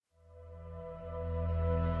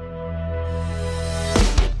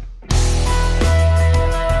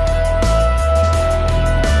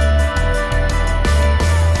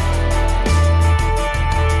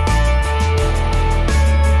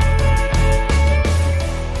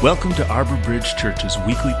Welcome to Arbor Bridge Church's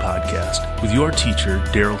weekly podcast with your teacher,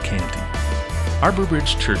 Daryl Canty. Arbor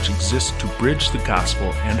Bridge Church exists to bridge the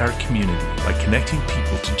gospel and our community by connecting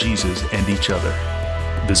people to Jesus and each other.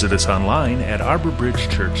 Visit us online at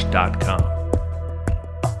arborbridgechurch.com.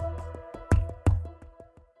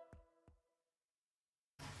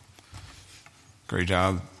 Great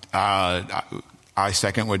job. I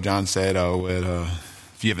second what John said.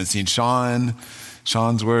 If you haven't seen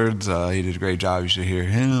Sean's words, he did a great job. You should hear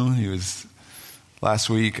him. He was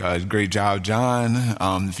last week. Great job, John.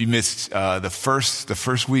 If you missed the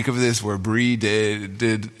first week of this, where Bree did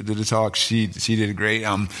a talk, she did great.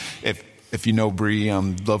 If you know Bree,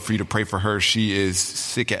 love for you to pray for her. She is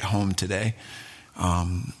sick at home today.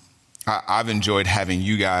 I've enjoyed having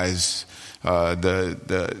you guys,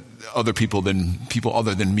 the other people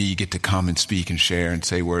other than me, get to come and speak and share and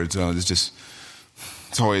say words.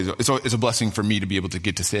 It's always a blessing for me to be able to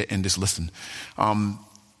get to sit and just listen.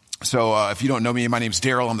 So if you don't know me, my name's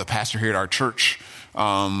Daryl. I'm the pastor here at our church.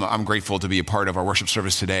 I'm grateful to be a part of our worship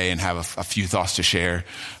service today and have a few thoughts to share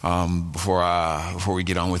before we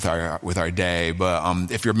get on with our day.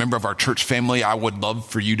 But if you're a member of our church family, I would love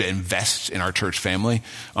for you to invest in our church family.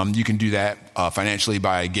 You can do that financially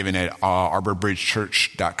by giving at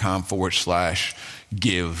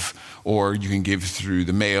arborbridgechurch.com/give, or you can give through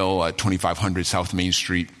the mail at 2500 South Main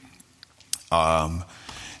Street.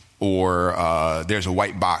 Or there's a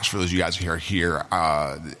white box for those of you guys who are here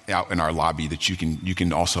out in our lobby that you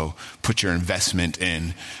can also put your investment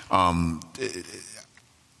in.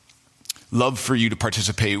 Love for you to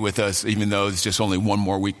participate with us, even though it's just only one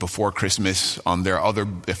more week before Christmas.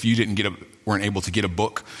 If you weren't able to get a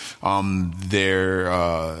book, we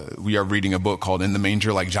are reading a book called In the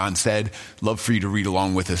Manger, like John said. Love for you to read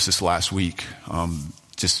along with us this last week.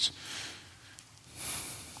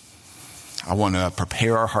 I want to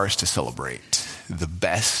prepare our hearts to celebrate the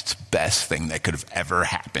best thing that could have ever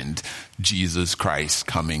happened, Jesus Christ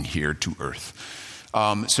coming here to earth.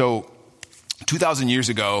 So 2,000 years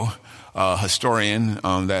ago, a historian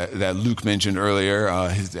that Luke mentioned earlier,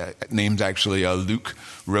 his name's actually Luke,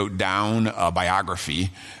 wrote down a biography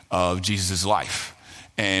of Jesus' life.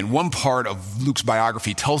 And one part of Luke's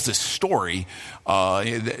biography tells this story.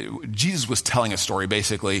 Jesus was telling a story,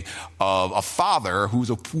 basically, of a father who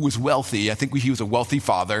was wealthy. I think he was a wealthy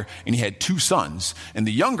father, and he had two sons. And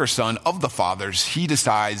the younger son of the fathers, he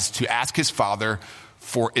decides to ask his father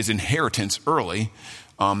for his inheritance early,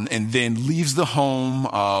 and then leaves the home,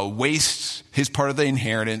 wastes his part of the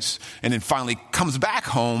inheritance, and then finally comes back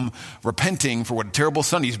home repenting for what a terrible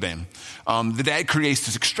son he's been. The dad creates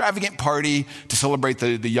this extravagant party to celebrate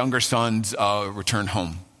the younger son's return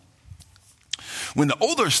home. When the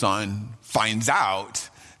older son finds out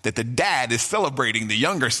that the dad is celebrating the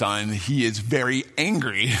younger son, he is very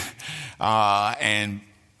angry. And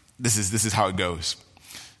this is how it goes.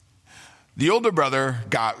 The older brother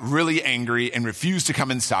got really angry and refused to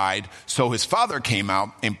come inside, so his father came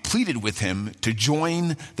out and pleaded with him to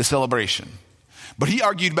join the celebration. But he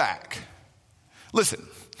argued back. Listen,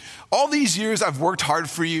 all these years I've worked hard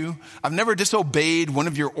for you. I've never disobeyed one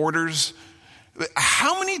of your orders.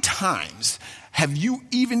 How many times have you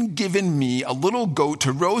even given me a little goat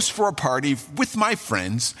to roast for a party with my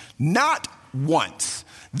friends? Not once.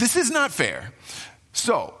 This is not fair.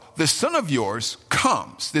 So the son of yours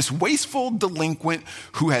comes, this wasteful delinquent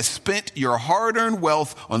who has spent your hard-earned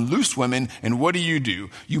wealth on loose women, and what do?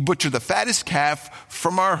 You butcher the fattest calf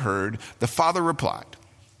from our herd. The father replied,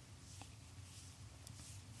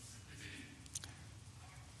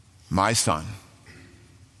 my son,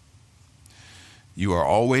 you are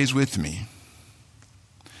always with me,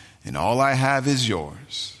 and all I have is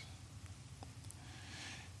yours.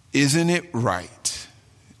 Isn't it right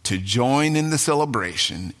to join in the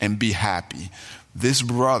celebration and be happy? This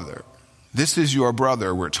is your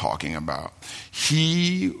brother we're talking about.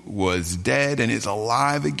 He was dead and is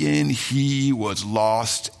alive again. He was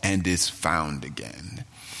lost and is found again.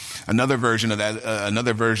 Another version of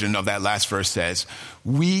that last verse says,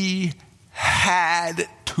 we had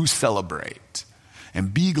to celebrate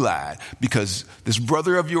and be glad because this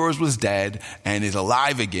brother of yours was dead and is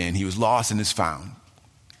alive again. He was lost and is found.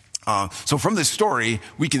 So from this story,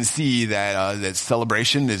 we can see that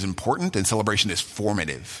celebration is important and celebration is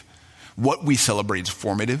formative. What we celebrate is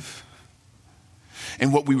formative.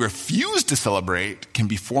 And what we refuse to celebrate can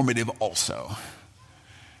be formative also.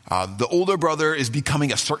 The older brother is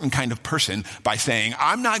becoming a certain kind of person by saying,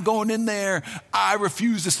 I'm not going in there. I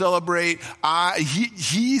refuse to celebrate.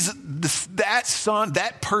 He's that son,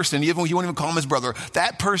 that person, even you won't even call him his brother,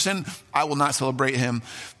 that person, I will not celebrate him.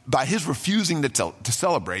 By his refusing to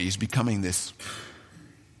celebrate, he's becoming this.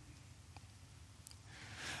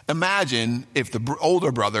 imagine if the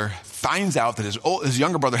older brother finds out that his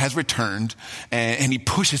younger brother has returned and he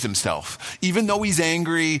pushes himself. Even though he's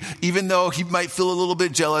angry, even though he might feel a little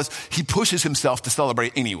bit jealous, he pushes himself to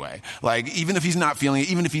celebrate anyway. Like, even if he's not feeling it,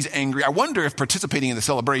 even if he's angry, I wonder if participating in the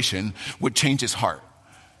celebration would change his heart.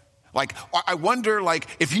 Like, I wonder, like,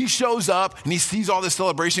 if he shows up and he sees all this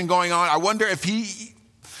celebration going on, I wonder if he,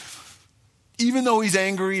 even though he's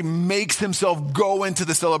angry, makes himself go into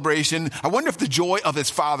the celebration. I wonder if the joy of his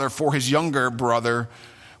father for his younger brother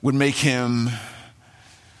would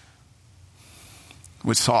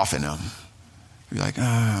soften him. Be like,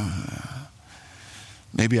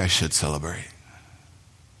 maybe I should celebrate.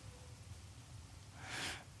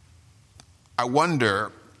 I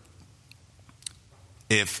wonder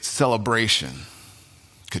if celebration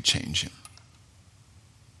could change him.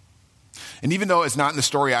 And even though it's not in the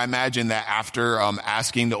story, I imagine that after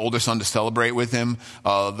asking the older son to celebrate with him,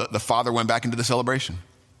 the father went back into the celebration.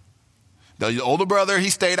 The older brother, he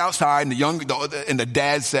stayed outside, and the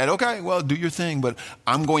dad said, okay, well, do your thing, but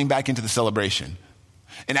I'm going back into the celebration.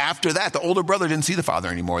 And after that, the older brother didn't see the father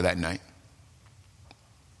anymore that night.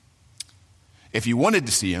 If he wanted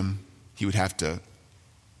to see him, he would have to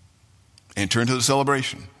enter into the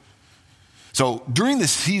celebration. So during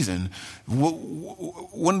this season,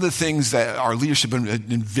 one of the things that our leadership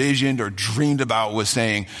envisioned or dreamed about was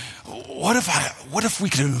saying, what if we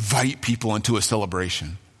could invite people into a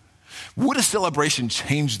celebration? Would a celebration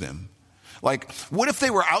change them? Like, what if they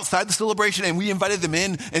were outside the celebration and we invited them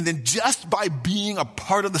in, and then just by being a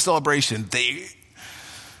part of the celebration,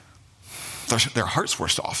 their hearts were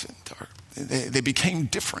softened, or they became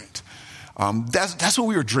different. That's what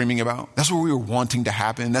we were dreaming about. That's what we were wanting to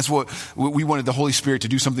happen. That's what we wanted the Holy Spirit to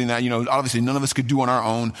do, something that, obviously none of us could do on our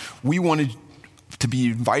own. We wanted to be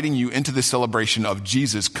inviting you into this celebration of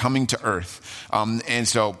Jesus coming to earth. And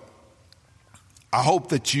so I hope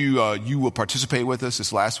that you will participate with us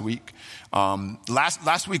this last week.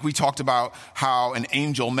 Last week we talked about how an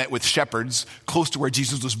angel met with shepherds close to where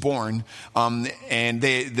Jesus was born, and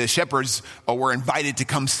the shepherds were invited to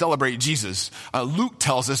come celebrate Jesus. Luke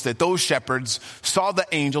tells us that those shepherds saw the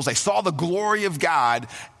angels, they saw the glory of God,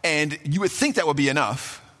 and you would think that would be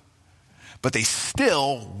enough, but they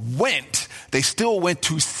still went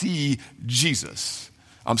to see Jesus.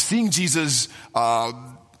 Seeing Jesus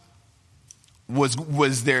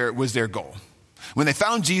was their goal. When they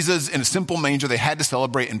found Jesus in a simple manger, they had to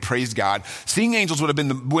celebrate and praise God. Seeing angels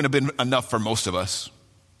wouldn't have been enough for most of us.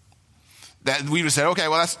 That we would have said, okay,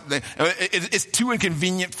 well, it's too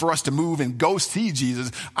inconvenient for us to move and go see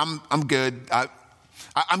Jesus. I'm good.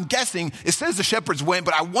 I'm guessing it says the shepherds went,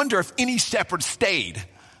 but I wonder if any shepherds stayed.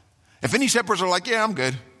 If any shepherds are like, yeah, I'm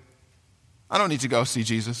good. I don't need to go see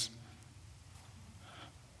Jesus.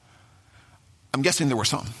 I'm guessing there were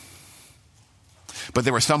some. But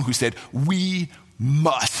there were some who said, we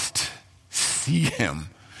must see him.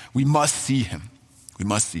 We must see him. We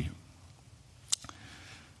must see him.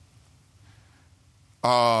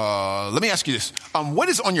 Let me ask you this. What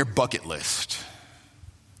is on your bucket list?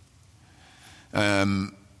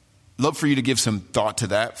 Love for you to give some thought to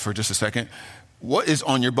that for just a second. What is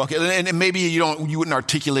on your bucket? And maybe you wouldn't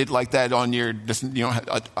articulate like that on your, you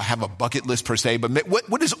don't have a bucket list per se, but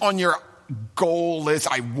what is on your goal list?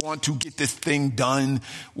 I want to get this thing done.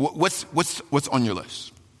 What's on your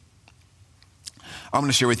list? I'm going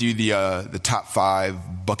to share with you the top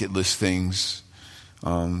 5 bucket list things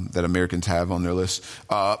that Americans have on their list.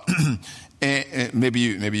 And maybe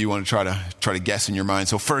you want to try to guess in your mind.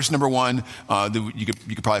 So first, number 1, you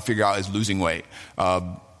could probably figure out is losing weight,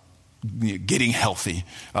 getting healthy.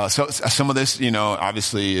 So some of this,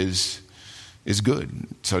 obviously is good.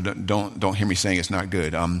 So don't hear me saying it's not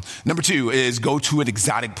good. Number 2 is go to an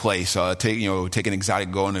exotic place. Take an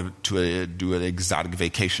exotic, go do an exotic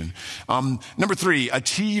vacation. Number 3,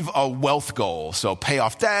 achieve a wealth goal. So pay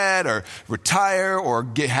off debt or retire or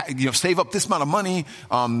save up this amount of money,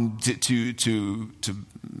 to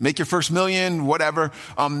make your first million, whatever.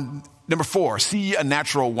 Number 4, see a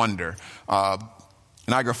natural wonder.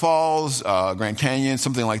 Niagara Falls, Grand Canyon,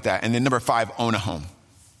 something like that. And then number 5, own a home.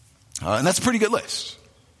 And that's a pretty good list.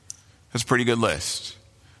 That's a pretty good list.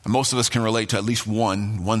 And most of us can relate to at least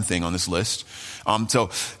one thing on this list. And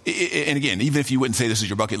again, even if you wouldn't say this is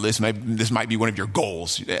your bucket list, maybe this might be one of your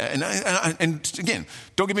goals. And again,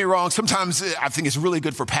 don't get me wrong. Sometimes I think it's really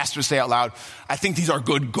good for pastors to say out loud, I think these are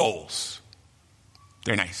good goals.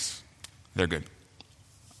 They're nice. They're good.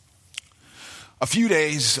 A few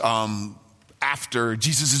days after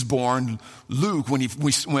Jesus is born, Luke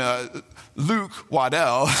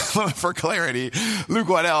Waddell, for clarity, Luke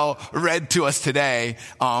Waddell read to us today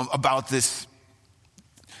about this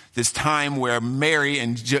this time where Mary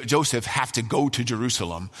and Joseph have to go to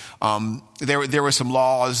Jerusalem. There were some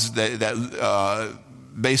laws that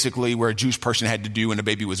basically where a Jewish person had to do when a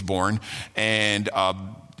baby was born. And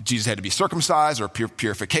Jesus had to be circumcised, or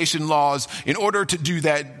purification laws. In order to do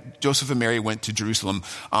that, Joseph and Mary went to Jerusalem,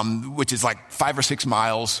 which is like 5 or 6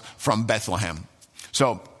 miles from Bethlehem.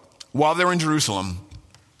 So while they're in Jerusalem,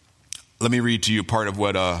 let me read to you part of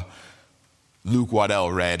what Luke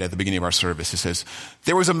Waddell read at the beginning of our service. It says,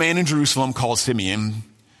 "There was a man in Jerusalem called Simeon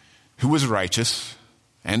who was righteous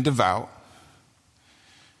and devout.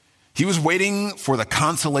 He was waiting for the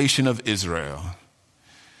consolation of Israel,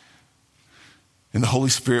 and the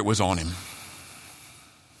Holy Spirit was on him.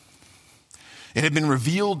 It had been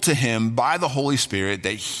revealed to him by the Holy Spirit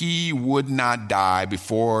that he would not die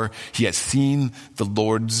before he had seen the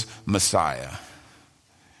Lord's Messiah.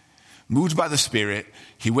 Moved by the Spirit,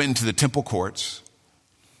 he went into the temple courts.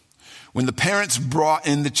 When the parents brought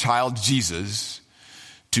in the child Jesus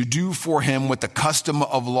to do for him what the custom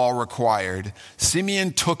of law required,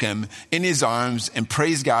 Simeon took him in his arms and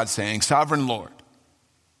praised God, saying, 'Sovereign Lord,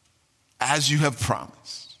 as you have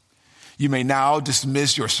promised, you may now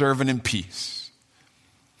dismiss your servant in peace.'"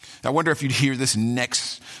 I wonder if you'd hear this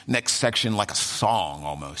next section like a song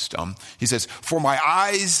almost. He says, "For my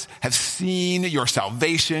eyes have seen your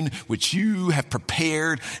salvation, which you have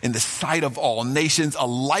prepared in the sight of all nations, a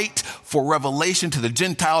light for revelation to the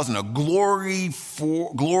Gentiles and a glory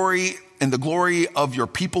in the glory of your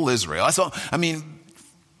people Israel."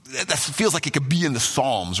 That feels like it could be in the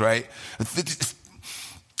Psalms, right?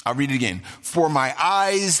 I'll read it again. "For my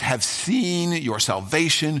eyes have seen your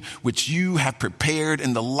salvation, which you have prepared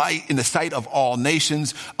in the sight of all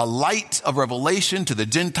nations, a light of revelation to the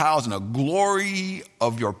Gentiles and a glory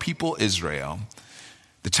of your people Israel."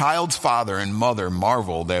 The child's father and mother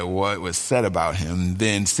marveled at what was said about him.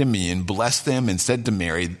 Then Simeon blessed them and said to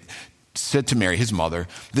Mary, his mother,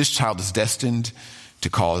 "This child is destined to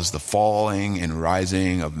cause the falling and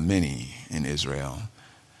rising of many in Israel,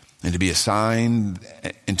 and to be a sign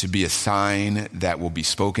that will be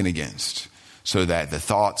spoken against, so that the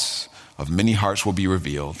thoughts of many hearts will be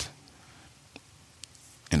revealed,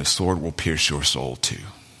 and a sword will pierce your soul too."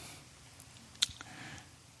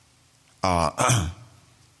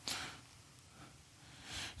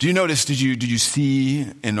 Do you notice, did you see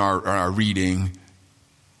in our reading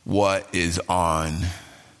what is on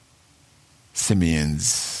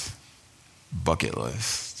Simeon's bucket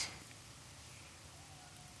list?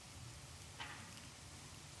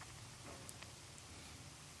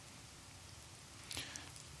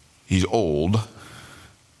 He's old,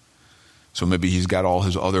 so maybe he's got all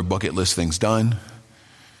his other bucket list things done.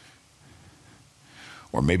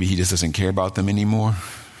 Or maybe he just doesn't care about them anymore.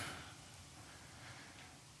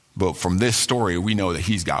 But from this story, we know that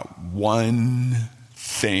he's got one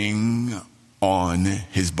thing on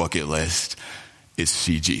his bucket list is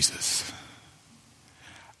see Jesus.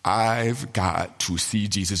 I've got to see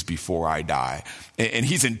Jesus before I die. And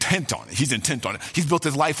he's intent on it. He's built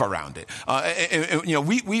his life around it.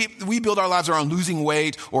 We build our lives around losing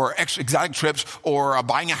weight or exotic trips or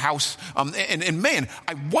buying a house. And man,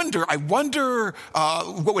 I wonder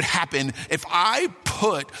what would happen if I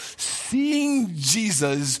put seeing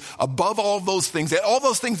Jesus above all those things. All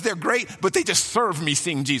those things, they're great, but they just serve me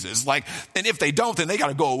seeing Jesus. And if they don't, then they got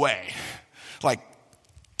to go away.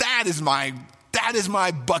 That is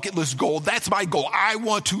my bucket list goal. That's my goal. I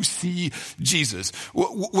want to see Jesus.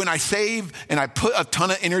 When I save and I put a ton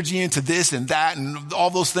of energy into this and that and all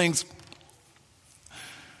those things,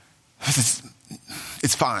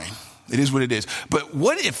 it's fine. It is what it is. But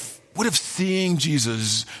what if seeing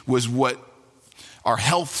Jesus was what our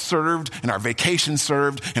health served and our vacation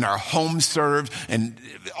served and our home served and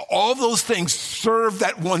all those things serve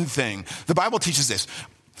that one thing? The Bible teaches this.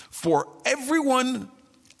 For everyone,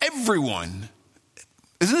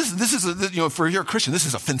 this is for you're a Christian, this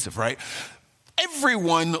is offensive, right?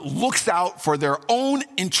 Everyone looks out for their own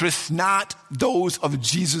interests, not those of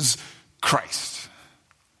Jesus Christ.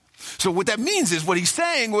 So what that means is what he's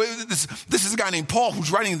saying, this is a guy named Paul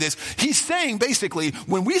who's writing this. He's saying basically,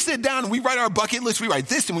 when we sit down and we write our bucket list, we write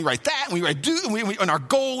this and we write that and we write on our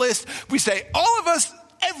goal list, we say all of us,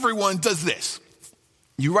 everyone does this.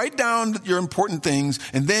 You write down your important things,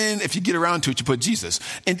 and then if you get around to it, you put Jesus.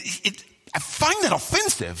 And I find that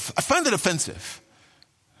offensive.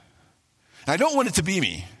 And I don't want it to be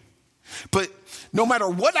me. But no matter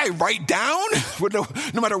what I write down,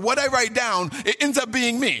 it ends up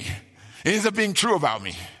being me. It ends up being true about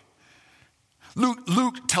me.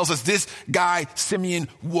 Luke tells us this guy, Simeon,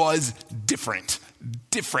 was different.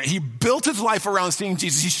 He built his life around seeing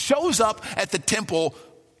Jesus. He shows up at the temple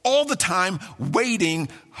all the time waiting,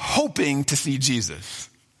 hoping to see Jesus.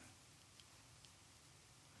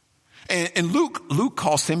 And Luke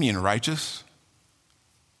calls Simeon righteous,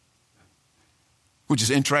 which is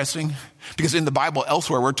interesting because in the Bible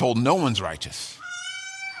elsewhere we're told no one's righteous.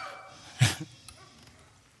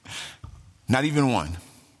 Not even one.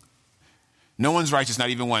 No one's righteous, not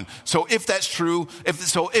even one. So if that's true,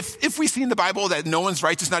 if we see in the Bible that no one's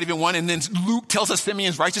righteous, not even one, and then Luke tells us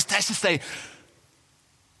Simeon's righteous, that's to say,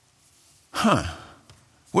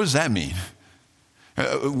 what does that mean?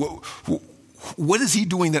 What is he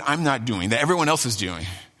doing that I'm not doing, that everyone else is doing?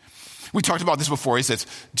 We talked about this before. He says,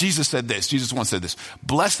 Jesus said this. Jesus once said this.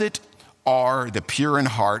 Blessed are the pure in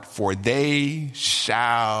heart, for they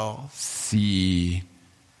shall see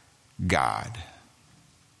God.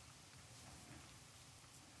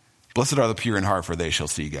 Blessed are the pure in heart, for they shall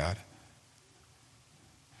see God.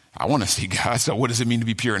 I want to see God, so what does it mean to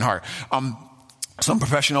be pure in heart? Some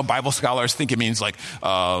professional Bible scholars think it means like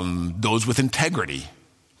those with integrity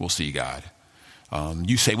will see God.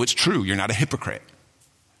 You say what's true. You're not a hypocrite.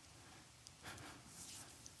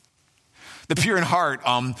 The pure in heart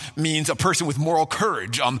means a person with moral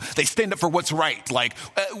courage. They stand up for what's right. Like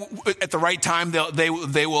at the right time, they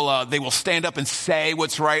will stand up and say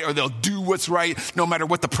what's right, or they'll do what's right, no matter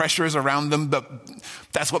what the pressure is around them. But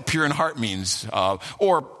that's what pure in heart means.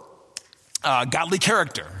 Or godly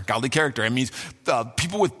character. Godly character. It means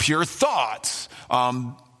people with pure thoughts.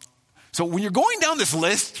 So when you're going down this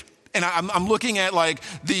list, and I'm looking at like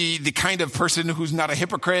the kind of person who's not a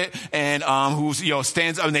hypocrite and who's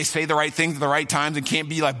stands up and they say the right things at the right times and can't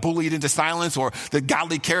be like bullied into silence, or the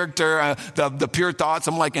godly character, the pure thoughts.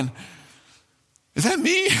 I'm like, is that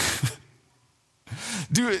me?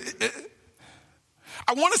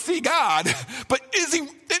 I want to see God, but is he?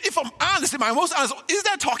 If I'm honest, am I most honest? Is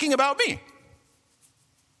that talking about me?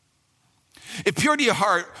 If purity of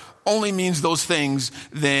heart only means those things,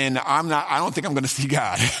 then I don't think I'm going to see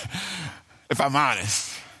God, if I'm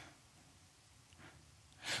honest.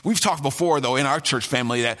 We've talked before, though, in our church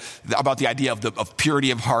family about the idea of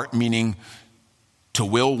purity of heart, meaning to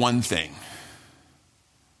will one thing.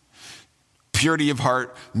 Purity of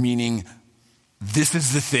heart meaning this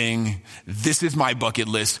is the thing, this is my bucket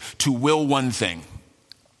list, to will one thing.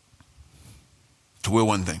 To will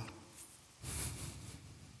one thing.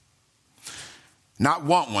 Not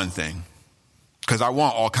want one thing, because I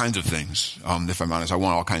want all kinds of things. If I'm honest, I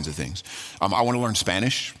want all kinds of things. I want to learn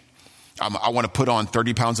Spanish. I want to put on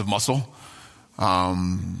 30 pounds of muscle. I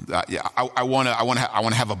want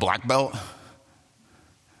to have a black belt.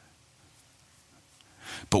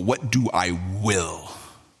 But what do I will?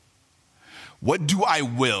 What do I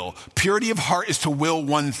will? Purity of heart is to will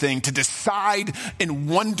one thing, to decide in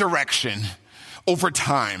one direction over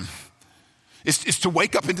time. It's to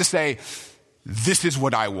wake up and to say, this is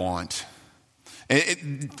what I want.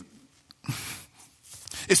 It's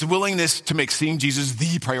willingness to make seeing Jesus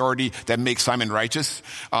the priority that makes Simon righteous.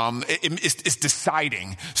 It's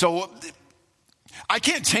deciding. So I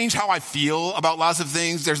can't change how I feel about lots of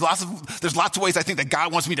things. There's lots of ways I think that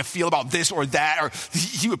God wants me to feel about this or that, or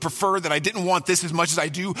he would prefer that I didn't want this as much as I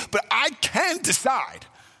do, but I can decide.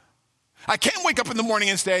 I can't wake up in the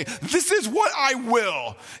morning and say, this is what I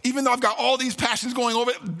will, even though I've got all these passions going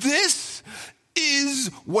over it. This is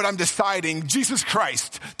what I'm deciding, Jesus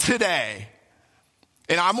Christ, today.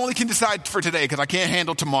 And I'm only can decide for today because I can't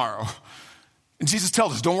handle tomorrow. And Jesus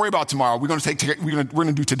tells us, don't worry about tomorrow. We're going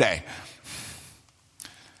to do today.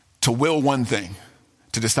 To will one thing,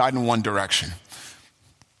 to decide in one direction.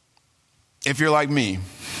 If you're like me,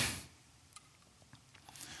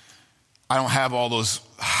 I don't have all those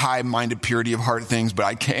high-minded purity of heart things, but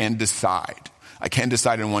I can decide. I can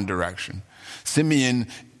decide in one direction. Simeon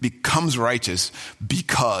becomes righteous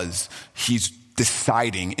because he's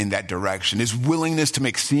deciding in that direction. His willingness to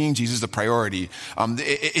make seeing Jesus the priority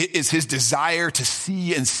is his desire to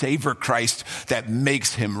see and savor Christ that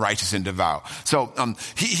makes him righteous and devout. So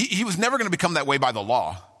he was never going to become that way by the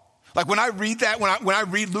law. Like when I read that, when I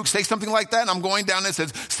read Luke say something like that, and I'm going down and it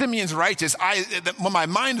says Simeon's righteous, what my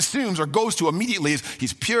mind assumes or goes to immediately is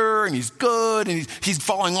he's pure and he's good and he's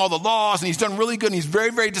following all the laws and he's done really good and he's very,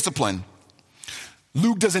 very disciplined.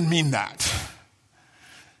 Luke doesn't mean that.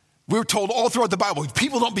 We're told all throughout the Bible,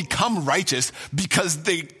 people don't become righteous because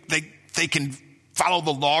they can follow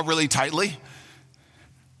the law really tightly.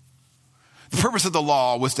 The purpose of the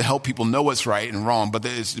law was to help people know what's right and wrong, but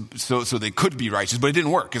so they could be righteous, but it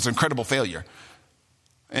didn't work. It's an incredible failure.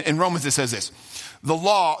 In Romans, it says this: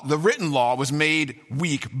 the written law was made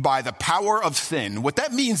weak by the power of sin. What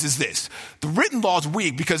that means is this: the written law is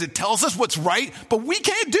weak because it tells us what's right, but we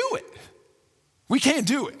can't do it. We can't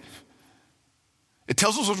do it. It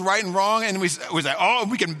tells us what's right and wrong, and we say, oh,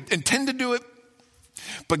 we can intend to do it.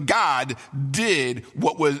 But God did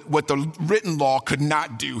what the written law could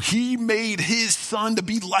not do. He made his son to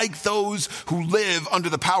be like those who live under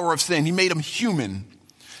the power of sin. He made him human.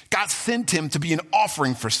 God sent him to be an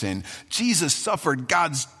offering for sin. Jesus suffered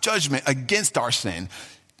God's judgment against our sin.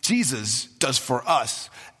 Jesus does for us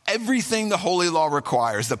everything the holy law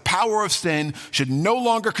requires. The power of sin should no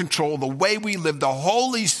longer control the way we live. The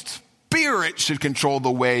Holy Spirit should control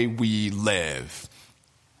the way we live.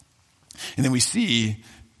 And then we see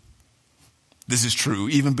this is true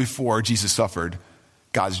even before Jesus suffered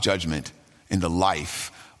God's judgment in the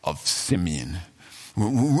life of Simeon.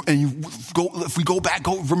 And if we go back,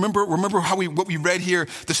 remember what we read here.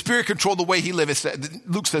 The Spirit controlled the way he lived.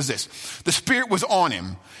 Luke says this: the Spirit was on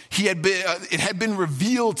him. It had been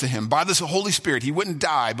revealed to him by this Holy Spirit. He wouldn't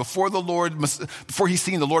die before he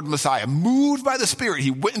seen the Lord Messiah. Moved by the Spirit,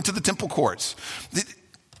 he went into the temple courts.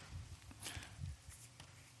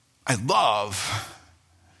 I love,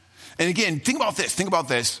 and again, think about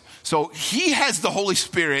this. So he has the Holy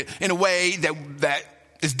Spirit in a way that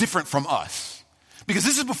is different from us. Because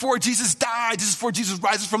this is before Jesus died. This is before Jesus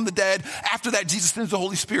rises from the dead. After that, Jesus sends the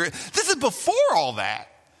Holy Spirit. This is before all that.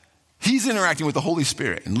 He's interacting with the Holy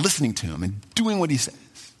Spirit and listening to him and doing what he says.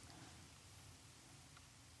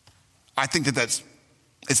 I think it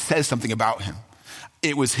says something about him.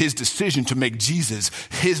 It was his decision to make Jesus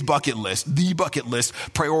his bucket list, the bucket list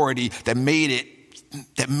priority that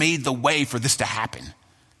made the way for this to happen.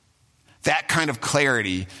 That kind of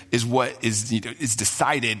clarity is what is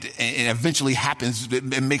decided and eventually happens.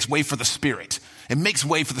 It makes way for the Spirit. It makes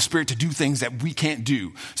way for the Spirit to do things that we can't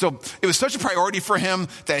do. So it was such a priority for him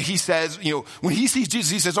that he says, when he sees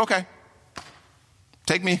Jesus, he says, okay,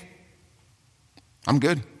 take me. I'm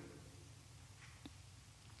good.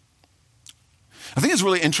 I think it's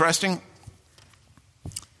really interesting.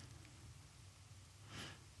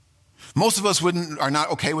 Most of us are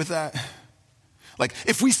not okay with that. Like,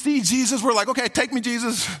 if we see Jesus, we're like, okay, take me,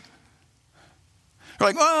 Jesus. We're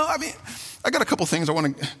like, well, I got a couple things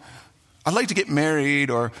I'd like to get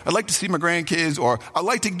married, or I'd like to see my grandkids, or I'd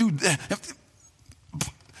like to do that.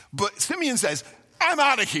 But Simeon says, I'm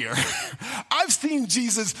out of here. I've seen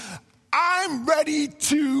Jesus. I'm ready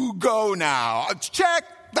to go now. Check.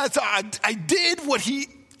 I did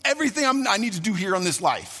everything I need to do here on this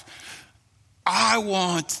life. I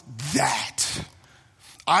want that.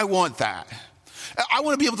 I want that. I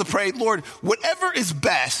want to be able to pray, Lord, whatever is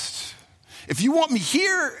best. If you want me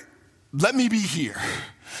here, let me be here.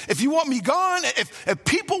 If you want me gone, if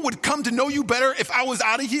people would come to know you better if I was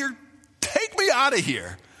out of here, take me out of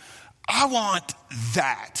here. I want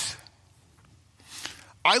that.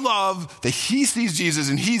 I love that he sees Jesus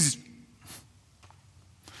and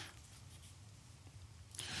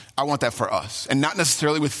I want that for us, and not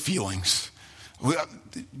necessarily with feelings. We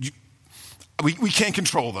can't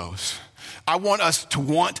control those. I want us to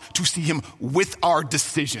want to see him with our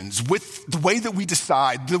decisions, with the way that we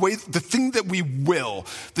decide, the thing that we will.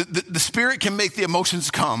 The Spirit can make the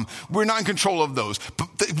emotions come. We're not in control of those.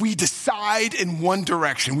 But we decide in one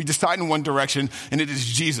direction. We decide in one direction, and it is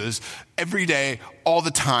Jesus every day, all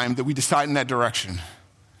the time, that we decide in that direction,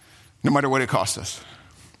 no matter what it costs us.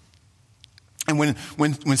 And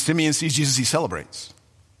when Simeon sees Jesus, he celebrates.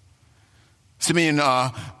 Simeon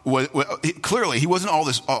clearly he wasn't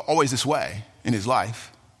always this way in his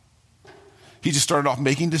life. He just started off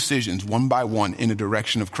making decisions one by one in the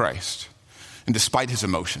direction of Christ, and despite his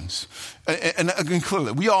emotions. And again,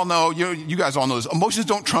 clearly, we all know, you guys all know this. Emotions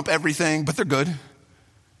don't trump everything, but they're good.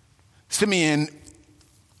 Simeon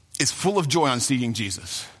is full of joy on seeing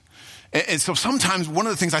Jesus, and so sometimes one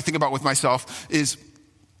of the things I think about with myself is,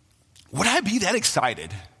 would I be that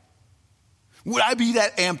excited? Would I be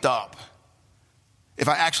that amped up if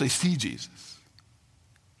I actually see Jesus?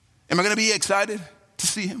 Am I going to be excited to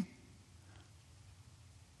see him?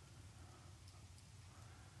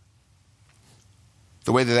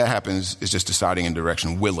 The way that happens is just deciding in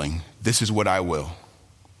direction, willing. This is what I will.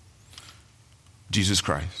 Jesus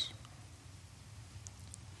Christ.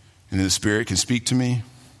 And then the Spirit can speak to me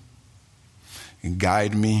and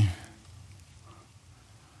guide me.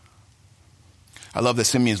 I love that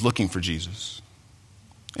Simeon's looking for Jesus.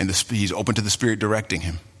 And he's open to the Spirit directing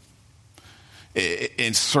him.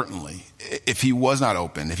 And certainly, if he was not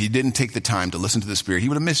open, if he didn't take the time to listen to the Spirit, he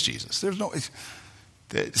would have missed Jesus.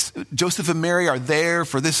 Joseph and Mary are there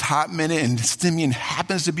for this hot minute, and Simeon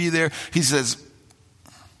happens to be there. He says,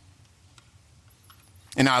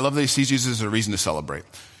 and I love that he sees Jesus as a reason to celebrate.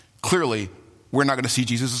 Clearly, we're not going to see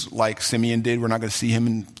Jesus like Simeon did. We're not going to see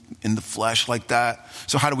him in the flesh like that.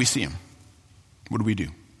 So how do we see him? What do we do?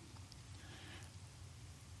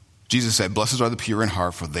 Jesus said, blessed are the pure in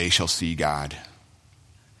heart, for they shall see God.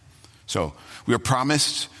 So we are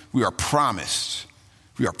promised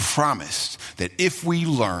that if we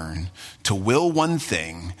learn to will one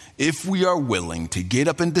thing, if we are willing to get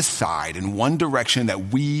up and decide in one direction,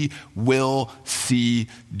 that we will see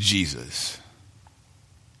Jesus.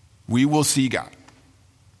 We will see God.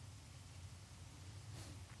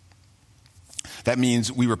 That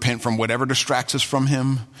means we repent from whatever distracts us from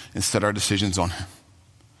him and set our decisions on him.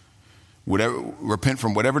 Repent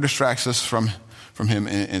from whatever distracts us from him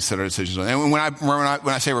and set our decisions on him. And when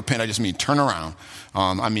I say repent, I just mean turn around.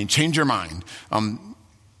 I mean change your mind.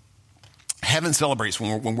 Heaven celebrates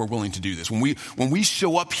when we're willing to do this. When we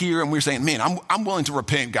show up here and we're saying, man, I'm willing to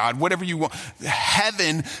repent, God, whatever you want.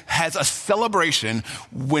 Heaven has a celebration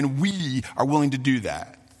when we are willing to do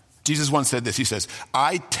that. Jesus once said this. He says,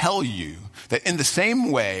 I tell you that in the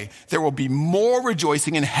same way, there will be more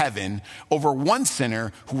rejoicing in heaven over one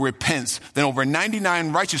sinner who repents than over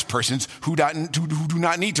 99 righteous persons who do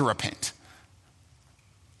not need to repent.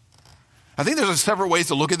 I think there's several ways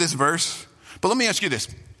to look at this verse, but let me ask you this.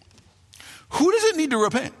 Who doesn't need to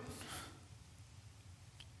repent?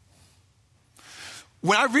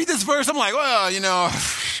 When I read this verse, I'm like, well,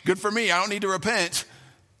 good for me. I don't need to repent.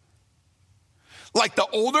 Like the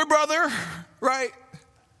older brother, right?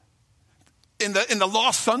 In the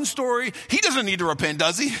lost son story, he doesn't need to repent,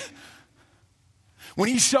 does he? When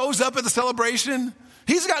he shows up at the celebration,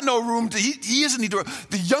 he's got no room to, he doesn't need to,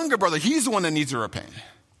 the younger brother, he's the one that needs to repent.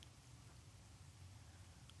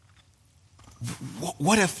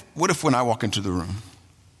 What if when I walk into the room,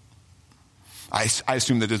 I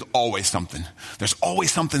assume that there's always something. There's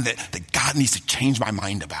always something that God needs to change my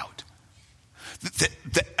mind about.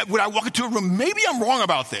 That when I walk into a room, maybe I'm wrong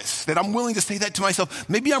about this, that I'm willing to say that to myself.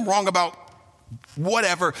 Maybe I'm wrong about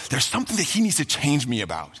whatever. There's something that he needs to change me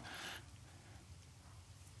about.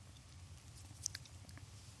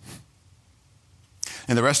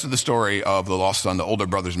 And the rest of the story of the lost son, the older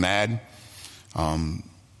brother's mad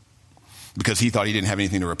because he thought he didn't have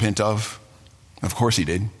anything to repent of. Of course he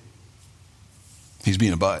did. He's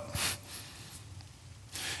being a butt.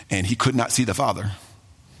 And he could not see the father.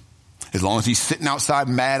 As long as he's sitting outside,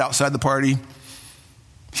 mad outside the party,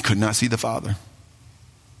 he could not see the father.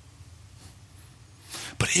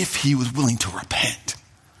 But if he was willing to repent,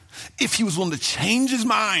 if he was willing to change his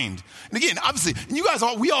mind, and again, obviously, and you guys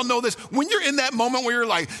we all know this, when you're in that moment where you're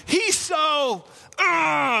like, he's so,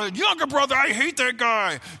 younger brother, I hate that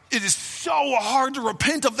guy. It is so hard to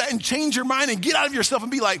repent of that and change your mind and get out of yourself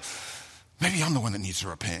and be like, maybe I'm the one that needs to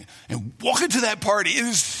repent. And walk into that party. It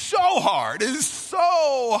is so hard. It is so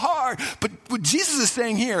hard. But what Jesus is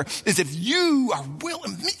saying here is if you are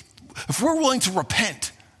willing, if we're willing to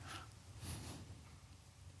repent,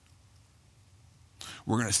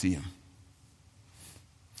 we're going to see him.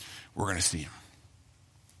 We're going to see him.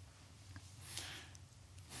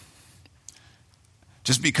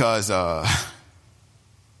 Just because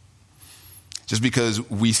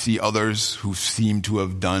we see others who seem to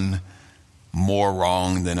have done more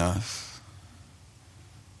wrong than us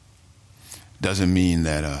doesn't mean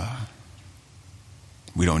that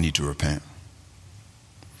we don't need to repent.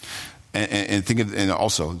 And think of, and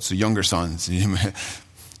also, it's the younger sons.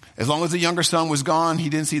 As long as the younger son was gone, he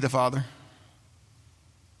didn't see the father.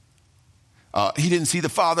 He didn't see the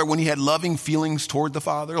father when he had loving feelings toward the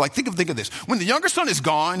father. Like think of this. When the younger son is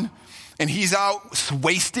gone and he's out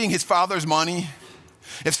wasting his father's money,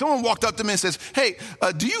 if someone walked up to him and says, hey,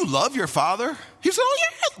 do you love your father? He said, oh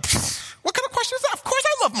yeah. What kind of question is that? Of course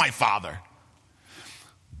I love my father.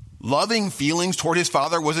 Loving feelings toward his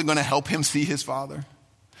father wasn't going to help him see his father.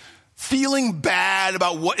 Feeling bad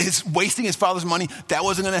about wasting his father's money, that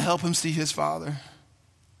wasn't going to help him see his father.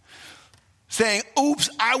 Saying, oops,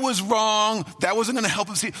 I was wrong, that wasn't going to help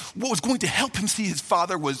him see. What was going to help him see his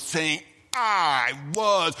father was saying, I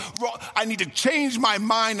was wrong. I need to change my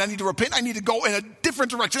mind. I need to repent. I need to go in a different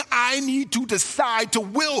direction. I need to decide to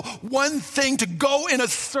will one thing, to go in a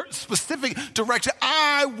certain specific direction.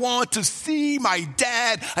 I want to see my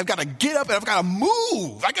dad. I've got to get up and I've got to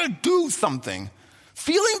move. I've got to do something.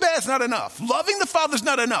 Feeling bad is not enough. Loving the Father is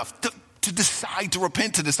not enough. To decide to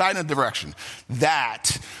repent, to decide in a direction.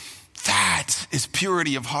 That is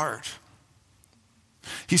purity of heart.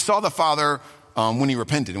 He saw the Father when he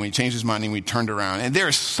repented and when he changed his mind and when he turned around. And there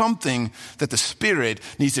is something that the Spirit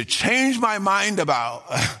needs to change my mind about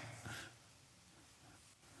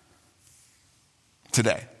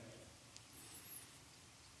today.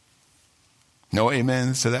 No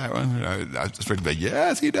amens to that one? I was expecting to be,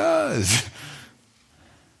 yes, he does.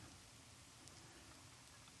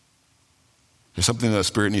 There's something that the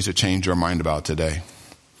Spirit needs to change your mind about today.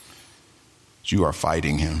 You are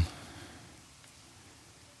fighting him.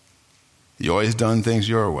 You always done things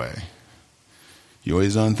your way. You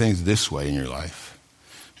always done things this way in your life.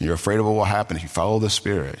 And you're afraid of what will happen if you follow the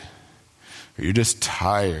Spirit. Or you're just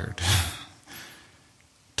tired.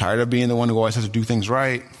 Tired of being the one who always has to do things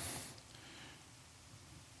right.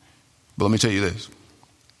 But let me tell you this.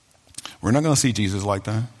 We're not going to see Jesus like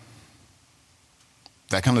that.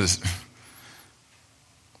 We're not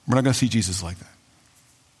going to see Jesus like that.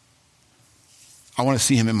 I want to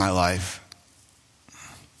see him in my life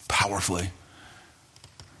powerfully.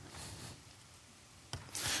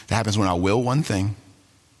 That happens when I will one thing,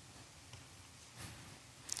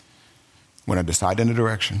 when I decide in a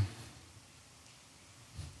direction,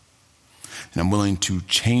 and I'm willing to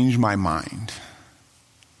change my mind,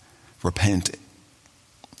 repent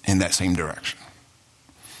in that same direction.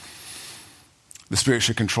 The Spirit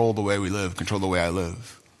should control the way we live, control the way I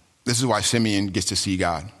live. This is why Simeon gets to see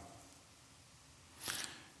God.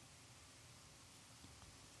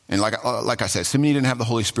 And like I said, Simeon didn't have the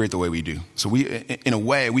Holy Spirit the way we do. So we, in a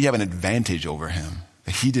way, we have an advantage over him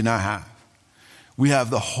that he did not have. We have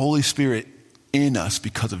the Holy Spirit in us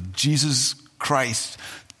because of Jesus Christ's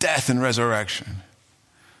death and resurrection.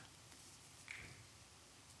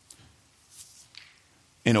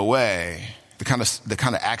 In a way, the kind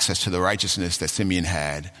of access to the righteousness that Simeon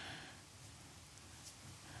had,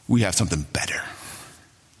 we have something better.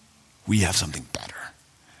 We have something better.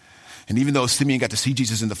 And even though Simeon got to see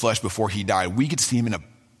Jesus in the flesh before he died, we get to see him in a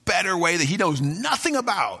better way that he knows nothing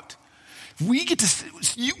about. We can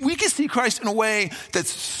see Christ in a way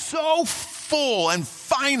that's so full and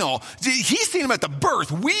final. He's seen him at the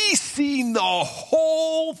birth. We've seen the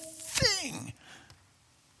whole thing.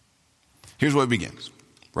 Here's where it begins.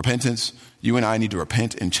 Repentance. You and I need to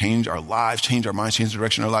repent and change our lives, change our minds, change the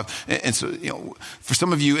direction of our life. And so, for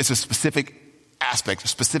some of you, it's a specific aspect, a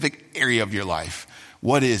specific area of your life.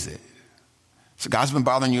 What is it? So God's been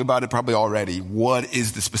bothering you about it probably already. What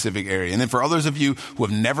is the specific area? And then for others of you who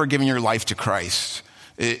have never given your life to Christ,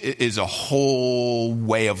 it is a whole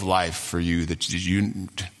way of life for you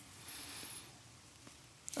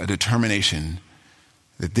a determination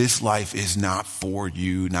that this life is not for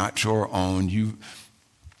you, not your own.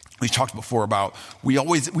 We talked before about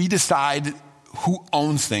we decide who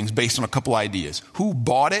owns things based on a couple ideas. Who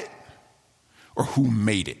bought it or who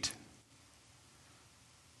made it?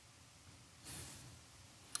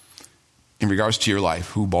 In regards to your life,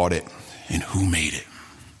 who bought it and who made it?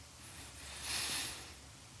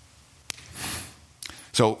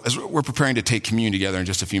 So as we're preparing to take communion together in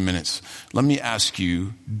just a few minutes, let me ask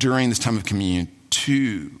you during this time of communion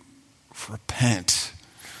to repent.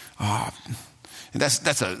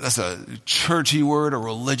 That's a churchy word, a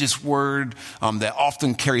religious word that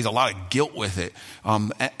often carries a lot of guilt with it.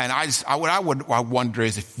 And I wonder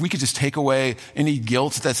is if we could just take away any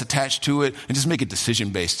guilt that's attached to it and just make it decision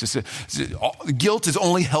based. Guilt is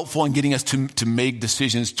only helpful in getting us to make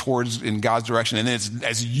decisions towards in God's direction, and then it's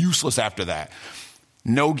as useless after that.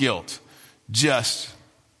 No guilt, just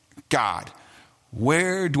God.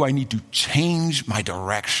 Where do I need to change my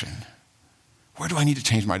direction? Where do I need to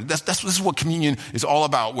change my? This is what communion is all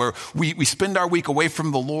about. Where we spend our week away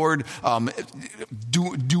from the Lord,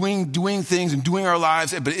 doing things and doing our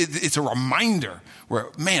lives. But it's a reminder where,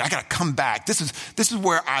 man, I got to come back. This is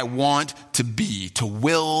where I want to be, to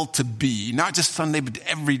will to be, not just Sunday, but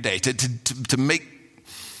every day. To make.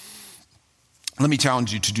 Let me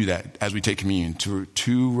challenge you to do that as we take communion,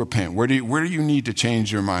 to repent. Where do you need to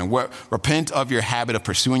change your mind? Repent of your habit of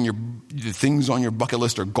pursuing the things on your bucket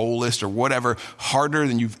list or goal list or whatever harder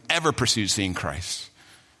than you've ever pursued seeing Christ.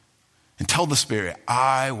 And tell the Spirit,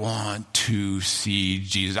 I want to see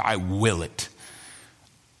Jesus. I will it.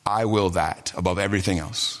 I will that above everything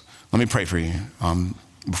else. Let me pray for you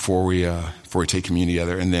before we take communion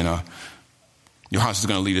together. And then Johannes is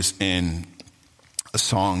going to lead us in a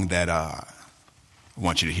song that I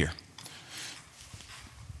want you to hear.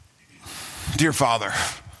 Dear Father,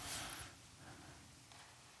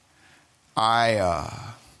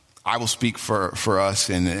 I will speak for us,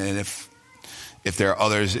 and if there are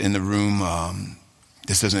others in the room,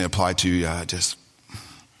 this doesn't apply to you. Just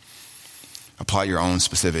apply your own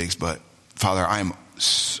specifics. But Father, I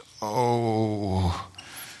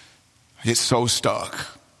get so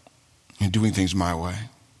stuck in doing things my way.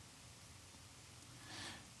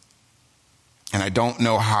 And I don't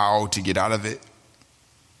know how to get out of it.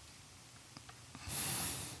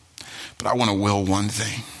 But I want to will one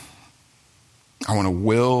thing. I want to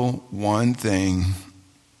will one thing,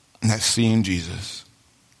 and that's seeing Jesus.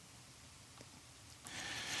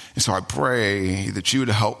 And so I pray that you would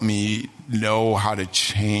help me know how to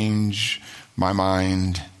change my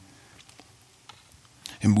mind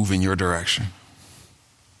and move in your direction.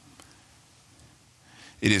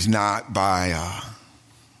 It is not by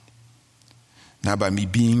me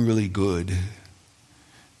being really good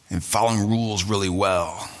and following rules really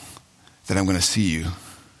well that I'm going to see you.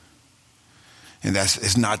 And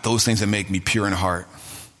it's not those things that make me pure in heart.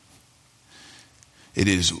 It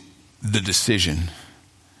is the decision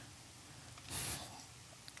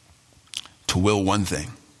to will one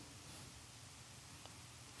thing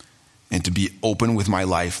and to be open with my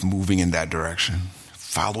life, moving in that direction,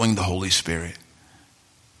 following the Holy Spirit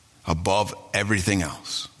above everything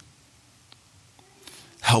else.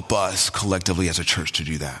 Help us collectively as a church to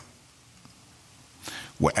do that,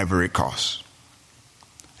 whatever it costs.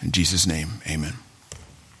 In Jesus' name, amen.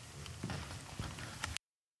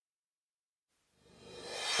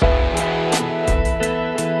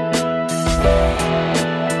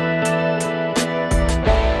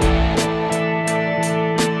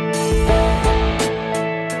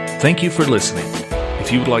 Thank you for listening.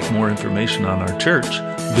 If you would like more information on our church,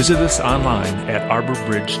 visit us online at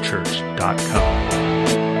arborbridgechurch.com.